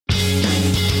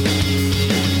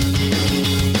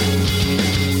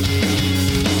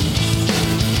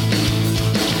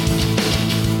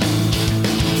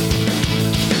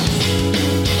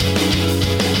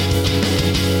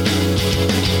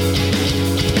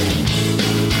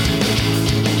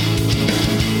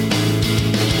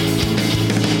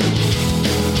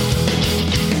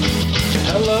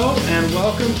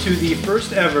welcome to the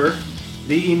first ever,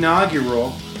 the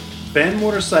inaugural Ben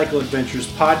Motorcycle Adventures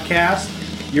podcast,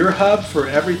 your hub for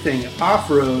everything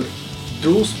off-road,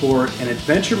 dual sport, and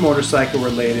adventure motorcycle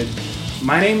related.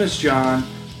 My name is John.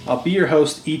 I'll be your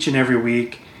host each and every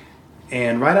week.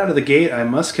 And right out of the gate, I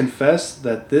must confess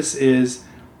that this is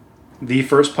the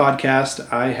first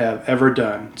podcast I have ever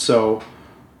done. So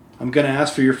I'm going to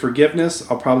ask for your forgiveness.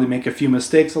 I'll probably make a few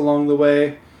mistakes along the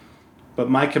way. But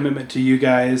my commitment to you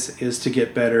guys is to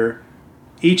get better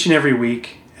each and every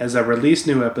week as I release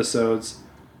new episodes,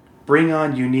 bring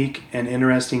on unique and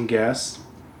interesting guests,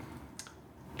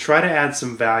 try to add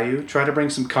some value, try to bring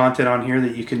some content on here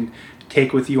that you can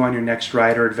take with you on your next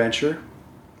ride or adventure,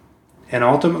 and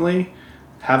ultimately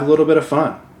have a little bit of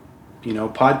fun. You know,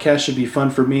 podcasts should be fun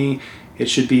for me. It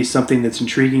should be something that's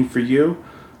intriguing for you.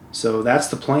 So that's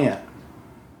the plan.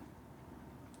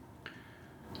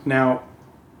 Now,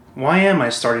 why am I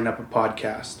starting up a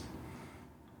podcast?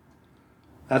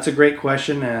 That's a great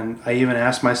question, and I even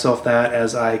asked myself that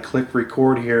as I click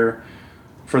record here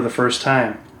for the first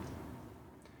time.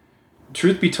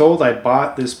 Truth be told, I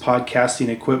bought this podcasting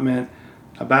equipment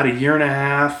about a year and a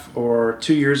half or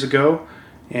 2 years ago,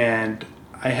 and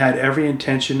I had every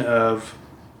intention of,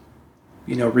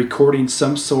 recording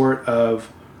some sort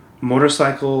of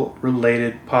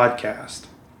motorcycle-related podcast.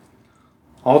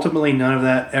 Ultimately, none of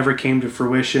that ever came to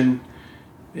fruition.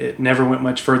 It never went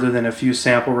much further than a few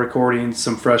sample recordings,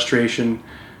 some frustration,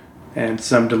 and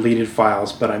some deleted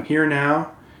files. But I'm here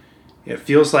now. It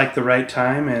feels like the right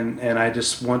time, and I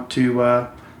just want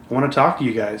to talk to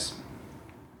you guys.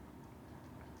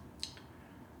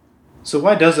 So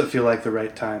why does it feel like the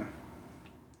right time?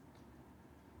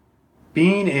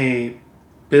 Being a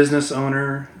business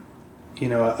owner,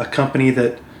 a company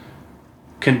that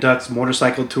conducts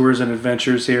motorcycle tours and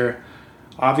adventures here,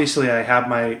 obviously I have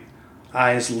my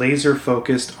eyes laser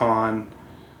focused on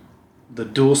the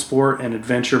dual sport and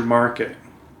adventure market.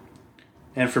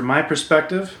 And from my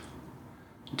perspective,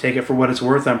 take it for what it's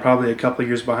worth, I'm probably a couple of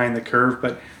years behind the curve,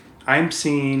 but I'm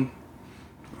seeing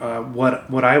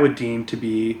what I would deem to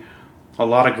be a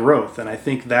lot of growth. And I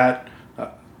think that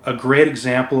a great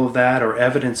example of that, or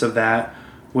evidence of that,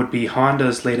 would be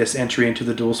Honda's latest entry into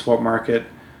the dual sport market,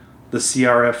 the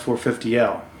CRF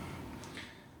 450L.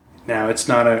 Now, it's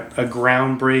not a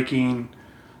groundbreaking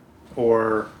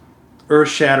or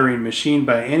earth-shattering machine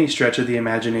by any stretch of the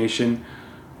imagination,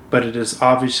 but it is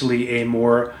obviously a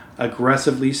more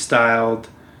aggressively styled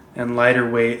and lighter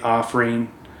weight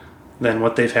offering than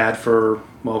what they've had for,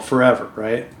 forever,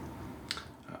 right?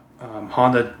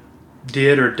 Honda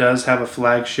did or does have a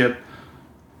flagship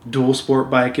dual sport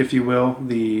bike, if you will,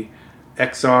 the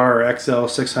XR or XL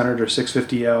 600 or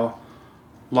 650L.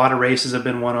 A lot of races have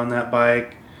been won on that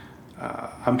bike.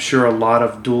 I'm sure a lot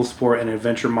of dual sport and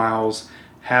adventure miles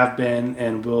have been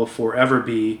and will forever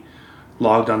be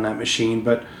logged on that machine.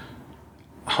 But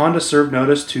Honda served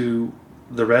notice to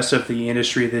the rest of the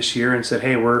industry this year and said,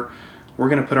 hey, we're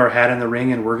going to put our hat in the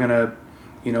ring, and we're going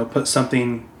to, put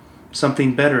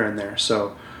something better in there.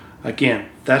 So again,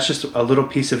 that's just a little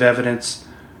piece of evidence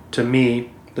to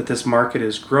me that this market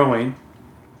is growing.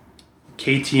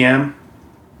 KTM,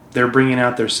 they're bringing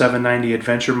out their 790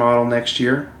 Adventure model next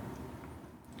year.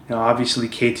 Now, obviously,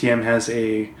 KTM has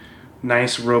a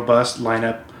nice, robust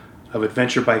lineup of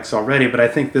adventure bikes already, but I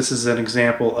think this is an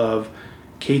example of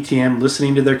KTM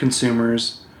listening to their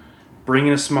consumers,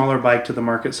 bringing a smaller bike to the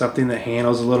market, something that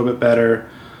handles a little bit better,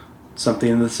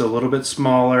 something that's a little bit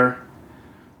smaller.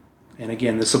 And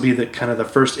again, this will be the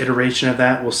first iteration of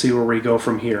that. We'll see where we go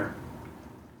from here.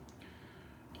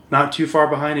 Not too far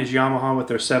behind is Yamaha with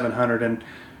their 700, and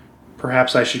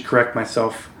perhaps I should correct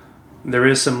myself. There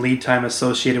is some lead time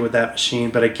associated with that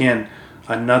machine, but again,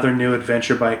 another new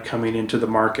adventure bike coming into the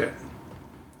market.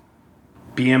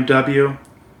 BMW,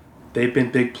 they've been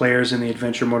big players in the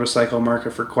adventure motorcycle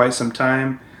market for quite some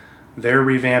time. They're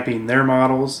revamping their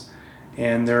models,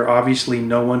 and they're obviously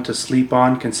no one to sleep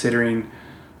on considering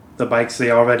the bikes they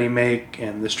already make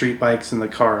and the street bikes and the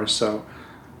cars. So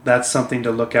that's something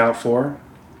to look out for.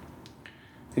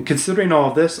 And considering all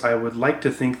of this, I would like to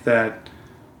think that,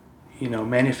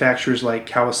 manufacturers like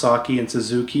Kawasaki and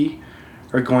Suzuki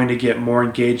are going to get more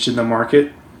engaged in the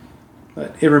market,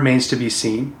 but it remains to be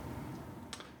seen.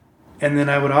 And then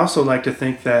I would also like to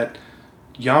think that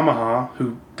Yamaha,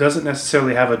 who doesn't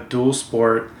necessarily have a dual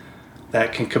sport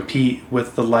that can compete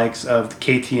with the likes of the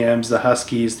KTMs, the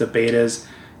Huskies, the Betas,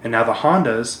 and now the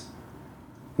Hondas,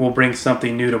 will bring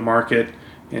something new to market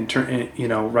and turn,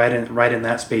 right in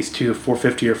that space too,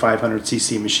 450 or 500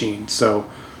 cc machine. So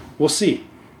we'll see.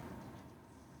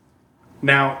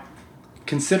 Now,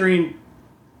 considering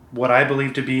what I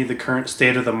believe to be the current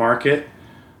state of the market,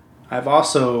 I've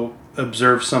also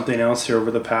observed something else here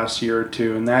over the past year or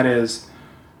two, and that is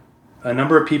a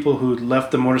number of people who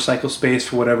left the motorcycle space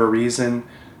for whatever reason.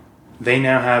 They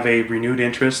now have a renewed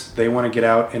interest. They want to get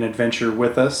out and adventure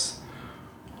with us,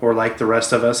 or like the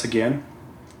rest of us again.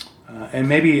 And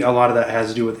maybe a lot of that has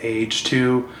to do with age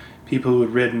too. People who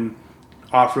had ridden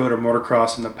off-road or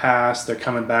motocross in the past, they're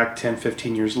coming back 10,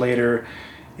 15 years later,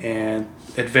 and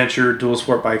adventure dual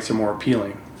sport bikes are more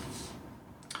appealing.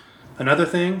 Another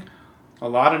thing, a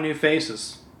lot of new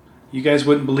faces. You guys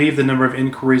wouldn't believe the number of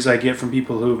inquiries I get from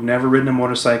people who've never ridden a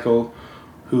motorcycle,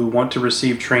 who want to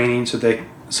receive training so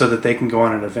that they can go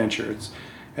on an adventure.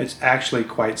 It's actually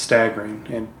quite staggering.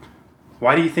 And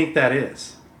why do you think that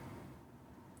is?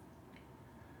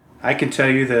 I can tell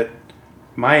you that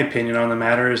my opinion on the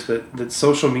matter is that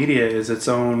social media is its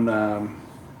own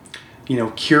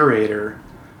curator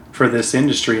for this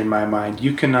industry in my mind.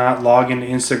 You cannot log into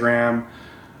Instagram,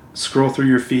 scroll through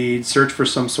your feed, search for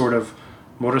some sort of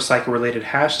motorcycle related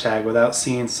hashtag without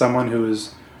seeing someone who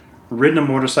has ridden a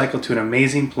motorcycle to an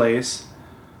amazing place,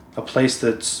 a place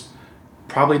that's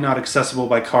probably not accessible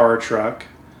by car or truck,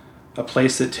 a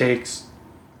place that takes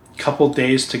a couple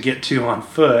days to get to on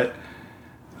foot,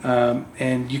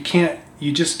 and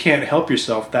you just can't help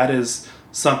yourself. That is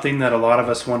something that a lot of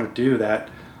us want to do,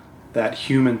 that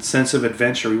human sense of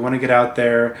adventure. We want to get out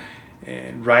there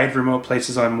and ride remote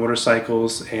places on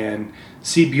motorcycles and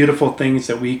see beautiful things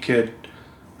that we could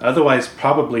otherwise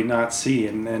probably not see.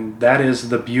 And that is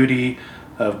the beauty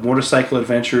of motorcycle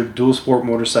adventure, dual sport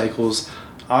motorcycles,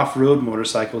 off-road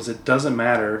motorcycles. It doesn't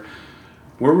matter.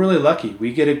 We're really lucky.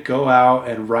 We get to go out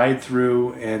and ride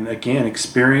through and, again,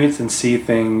 experience and see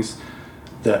things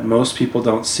that most people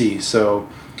don't see. So,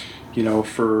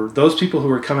 for those people who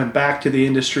are coming back to the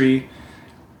industry,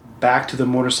 back to the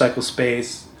motorcycle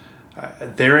space,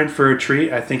 they're in for a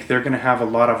treat. I think they're going to have a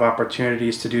lot of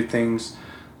opportunities to do things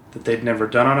that they'd never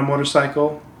done on a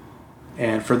motorcycle.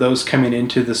 And for those coming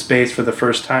into the space for the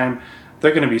first time,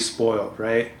 they're going to be spoiled,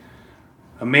 right?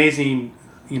 Amazing,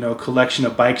 collection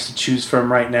of bikes to choose from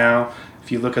right now.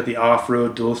 If you look at the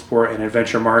off-road, dual sport, and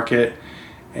adventure market,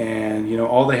 and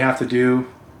all they have to do,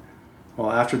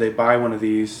 well, after they buy one of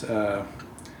these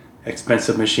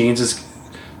expensive machines, is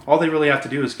all they really have to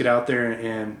do is get out there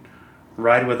and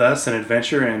ride with us and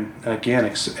adventure, and again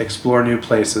explore new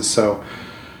places. So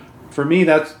for me,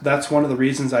 that's one of the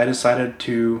reasons I decided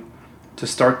to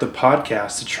start the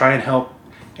podcast, to try and help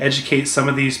educate some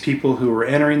of these people who are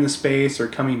entering the space or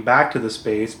coming back to the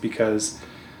space, because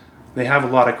they have a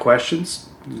lot of questions.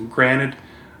 Granted,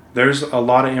 there's a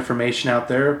lot of information out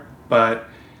there, but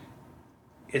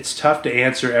it's tough to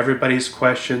answer everybody's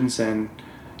questions and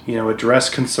address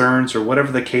concerns or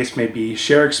whatever the case may be,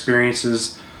 share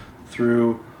experiences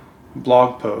through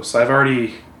blog posts. I've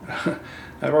already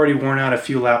worn out a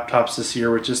few laptops this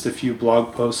year with just a few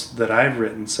blog posts that I've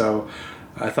written. So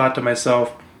I thought to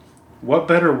myself, what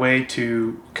better way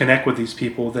to connect with these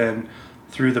people than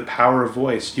through the power of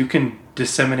voice? You can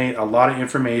disseminate a lot of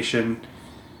information,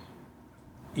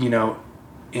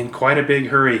 in quite a big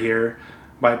hurry here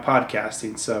by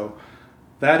podcasting. So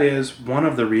that is one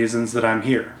of the reasons that I'm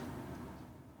here.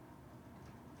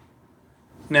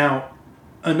 Now,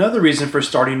 another reason for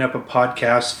starting up a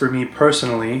podcast for me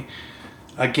personally,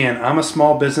 again, I'm a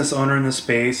small business owner in the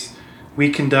space. We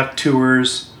conduct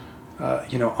tours,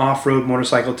 off-road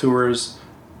motorcycle tours,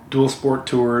 dual sport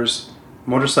tours,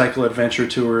 motorcycle adventure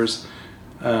tours.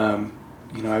 I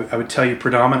would tell you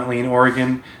predominantly in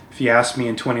Oregon. If you ask me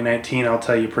in 2019, I'll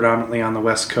tell you predominantly on the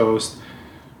West Coast.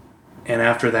 And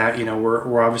after that,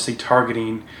 we're obviously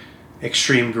targeting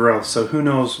extreme growth. So who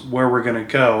knows where we're going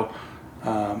to go.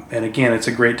 And again, it's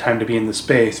a great time to be in the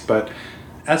space. But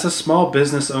as a small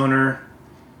business owner,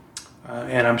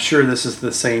 and I'm sure this is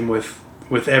the same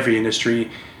with every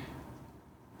industry,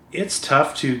 it's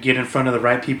tough to get in front of the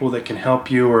right people that can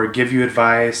help you or give you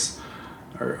advice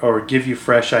or give you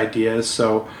fresh ideas.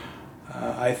 So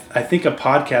I think a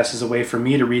podcast is a way for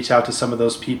me to reach out to some of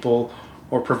those people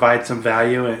or provide some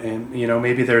value, and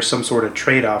maybe there's some sort of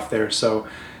trade-off there. So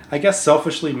I guess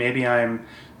selfishly, maybe I'm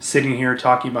sitting here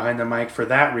talking behind the mic for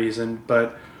that reason,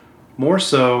 but more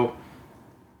so,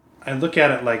 I look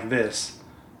at it like this.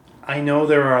 I know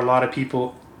there are a lot of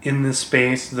people in this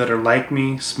space that are like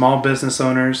me, small business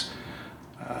owners,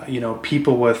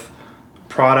 people with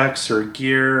products or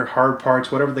gear, hard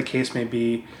parts, whatever the case may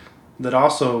be, that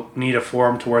also need a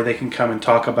forum to where they can come and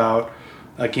talk about,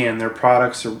 again, their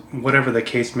products or whatever the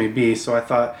case may be. So I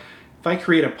thought, if I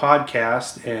create a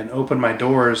podcast and open my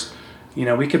doors,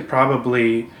 we could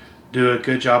probably do a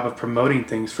good job of promoting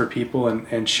things for people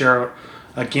and share,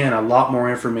 again, a lot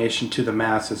more information to the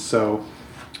masses. So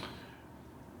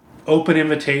open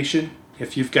invitation.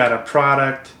 If you've got a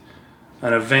product,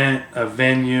 an event, a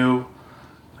venue,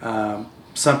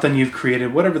 something you've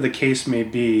created, whatever the case may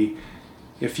be,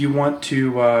 if you want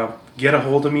to get a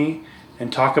hold of me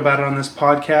and talk about it on this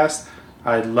podcast,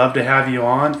 I'd love to have you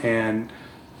on. And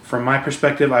from my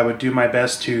perspective, I would do my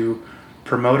best to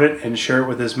promote it and share it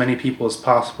with as many people as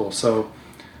possible. So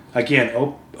again,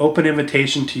 open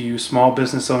invitation to you small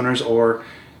business owners or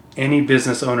any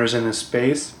business owners in this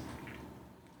space.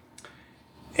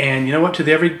 And you know what, to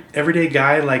the everyday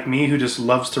guy like me who just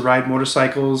loves to ride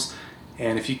motorcycles,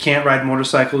 and if you can't ride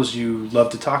motorcycles, you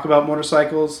love to talk about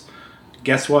motorcycles,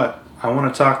 guess what? I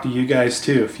want to talk to you guys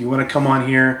too. If you want to come on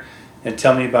here and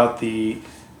tell me about the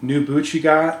new boots you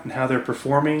got and how they're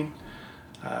performing,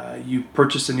 you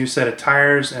purchased a new set of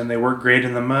tires and they work great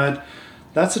in the mud,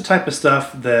 that's the type of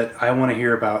stuff that I want to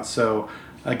hear about. So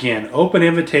again, open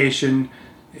invitation.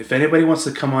 If anybody wants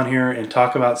to come on here and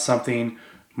talk about something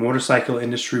motorcycle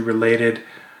industry related,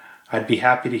 I'd be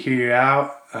happy to hear you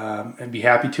out and be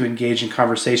happy to engage in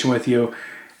conversation with you.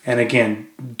 And again,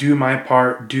 do my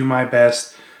part, do my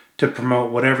best to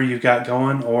promote whatever you've got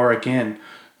going, or again,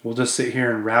 we'll just sit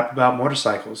here and rap about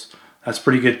motorcycles. That's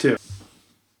pretty good too.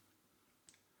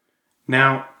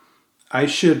 Now, I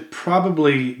should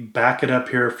probably back it up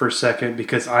here for a second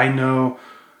because I know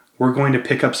we're going to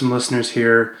pick up some listeners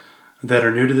here that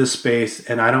are new to this space,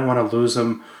 and I don't want to lose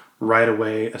them right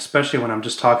away, especially when I'm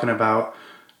just talking about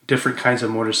different kinds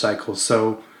of motorcycles.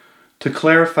 So to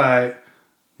clarify,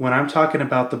 when I'm talking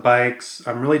about the bikes,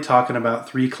 I'm really talking about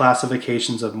 3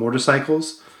 classifications of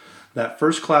motorcycles. That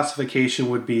first classification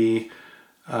would be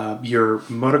your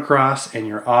motocross and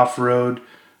your off-road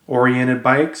oriented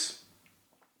bikes.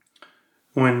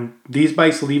 When these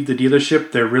bikes leave the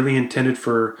dealership, they're really intended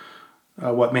for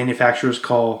what manufacturers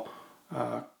call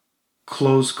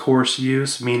closed course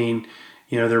use, meaning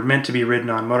they're meant to be ridden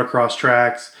on motocross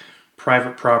tracks,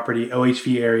 private property,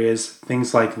 OHV areas,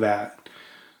 things like that.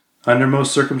 Under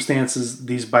most circumstances,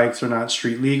 these bikes are not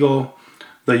street legal,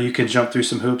 though you can jump through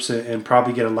some hoops and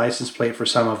probably get a license plate for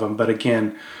some of them. But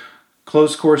again,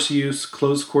 closed course use,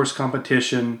 closed course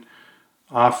competition,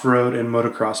 off-road and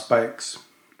motocross bikes.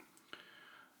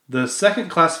 The second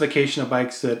classification of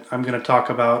bikes that I'm going to talk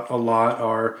about a lot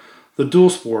are the dual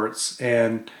sports.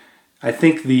 And I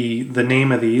think the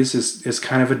name of these is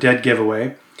kind of a dead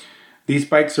giveaway. These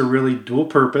bikes are really dual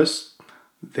purpose.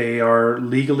 They are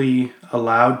legally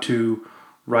allowed to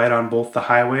ride on both the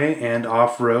highway and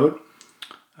off-road.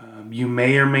 You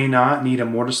may or may not need a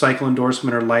motorcycle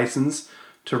endorsement or license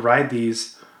to ride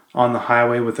these on the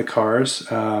highway with the cars.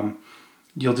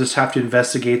 You'll just have to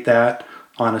investigate that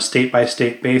on a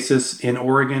state-by-state basis. In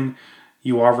Oregon,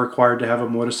 you are required to have a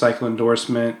motorcycle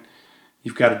endorsement.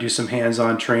 You've got to do some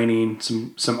hands-on training,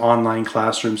 some online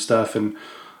classroom stuff, and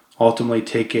ultimately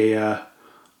take a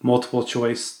multiple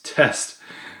choice test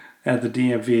at the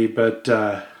DMV.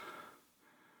 But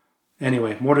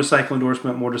anyway, motorcycle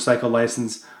endorsement, motorcycle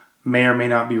license may or may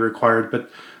not be required.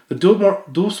 But the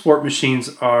dual sport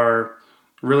machines are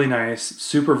really nice,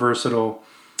 super versatile.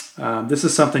 This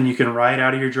is something you can ride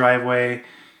out of your driveway,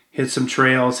 hit some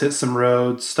trails, hit some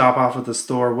roads, stop off at the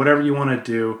store, whatever you want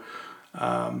to do.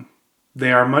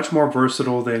 They are much more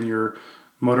versatile than your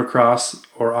motocross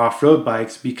or off-road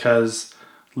bikes because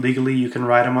legally you can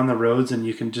ride them on the roads and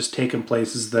you can just take them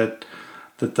places that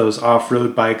those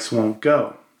off-road bikes won't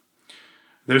go.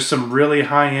 There's some really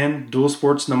high-end dual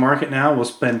sports in the market now. We'll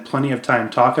spend plenty of time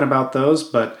talking about those,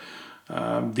 but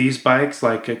these bikes,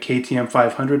 like a KTM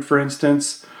 500 for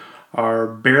instance, are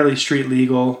barely street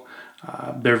legal.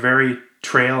 They're very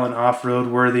trail and off-road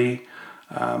worthy.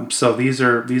 So these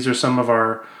are some of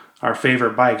our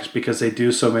favorite bikes because they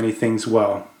do so many things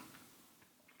well.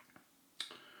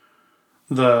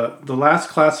 The last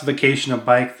classification of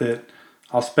bike that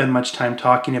I'll spend much time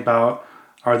talking about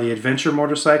are the adventure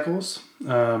motorcycles.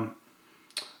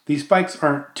 These bikes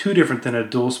aren't too different than a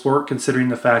dual sport considering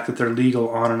the fact that they're legal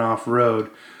on and off road.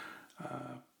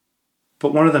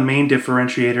 But one of the main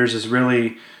differentiators is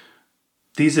really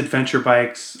these adventure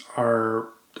bikes are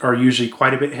usually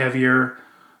quite a bit heavier,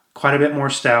 quite a bit more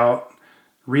stout.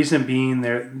 Reason being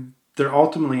they're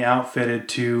ultimately outfitted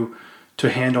to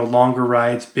handle longer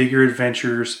rides, bigger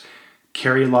adventures,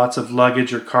 carry lots of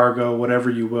luggage or cargo, whatever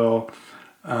you will.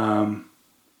 And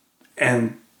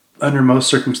under most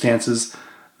circumstances,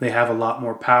 they have a lot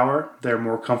more power. They're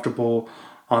more comfortable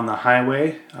on the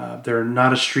highway. They're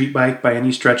not a street bike by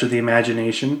any stretch of the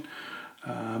imagination.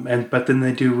 But then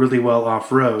they do really well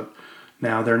off-road.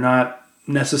 Now, they're not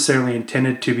necessarily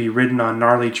intended to be ridden on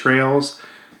gnarly trails,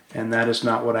 and that is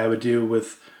not what I would do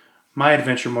with my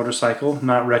adventure motorcycle.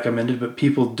 Not recommended, but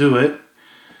people do it.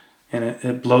 And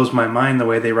it blows my mind the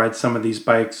way they ride some of these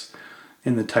bikes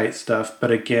in the tight stuff.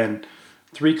 But again,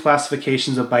 3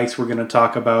 classifications of bikes we're going to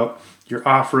talk about: your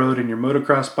off-road and your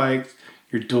motocross bikes,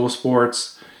 your dual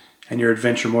sports, and your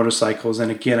adventure motorcycles. And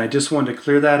again, I just wanted to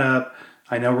clear that up.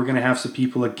 I know we're going to have some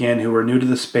people again who are new to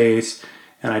the space,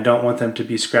 and I don't want them to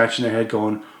be scratching their head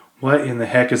going, what in the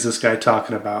heck is this guy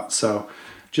talking about? So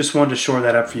just wanted to shore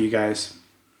that up for you guys.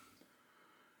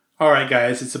 All right,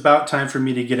 guys, it's about time for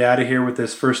me to get out of here with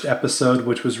this first episode,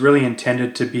 which was really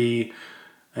intended to be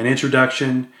an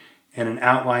introduction and an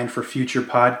outline for future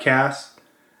podcasts.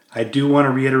 I do want to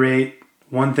reiterate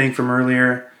one thing from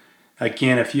earlier.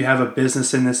 Again, if you have a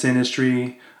business in this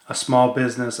industry, a small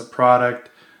business, a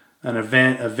product, an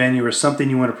event, a venue, or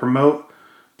something you want to promote,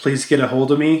 please get a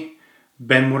hold of me,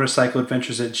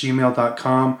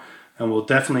 benmotorcycleadventures@gmail.com, and we'll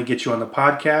definitely get you on the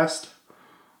podcast.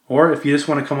 Or if you just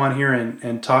want to come on here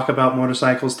and talk about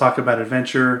motorcycles, talk about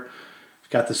adventure, we've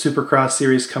got the Supercross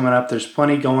series coming up. There's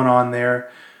plenty going on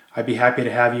there. I'd be happy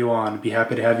to have you on. I'd be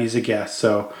happy to have you as a guest.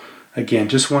 So again,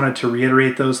 just wanted to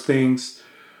reiterate those things.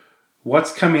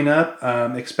 What's coming up?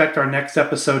 Expect our next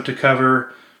episode to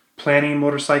cover planning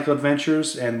motorcycle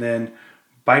adventures and then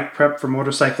bike prep for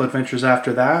motorcycle adventures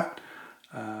after that.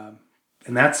 And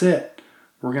that's it.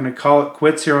 We're going to call it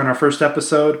quits here on our first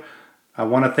episode. I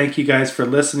want to thank you guys for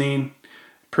listening.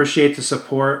 Appreciate the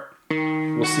support.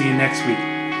 We'll see you next week.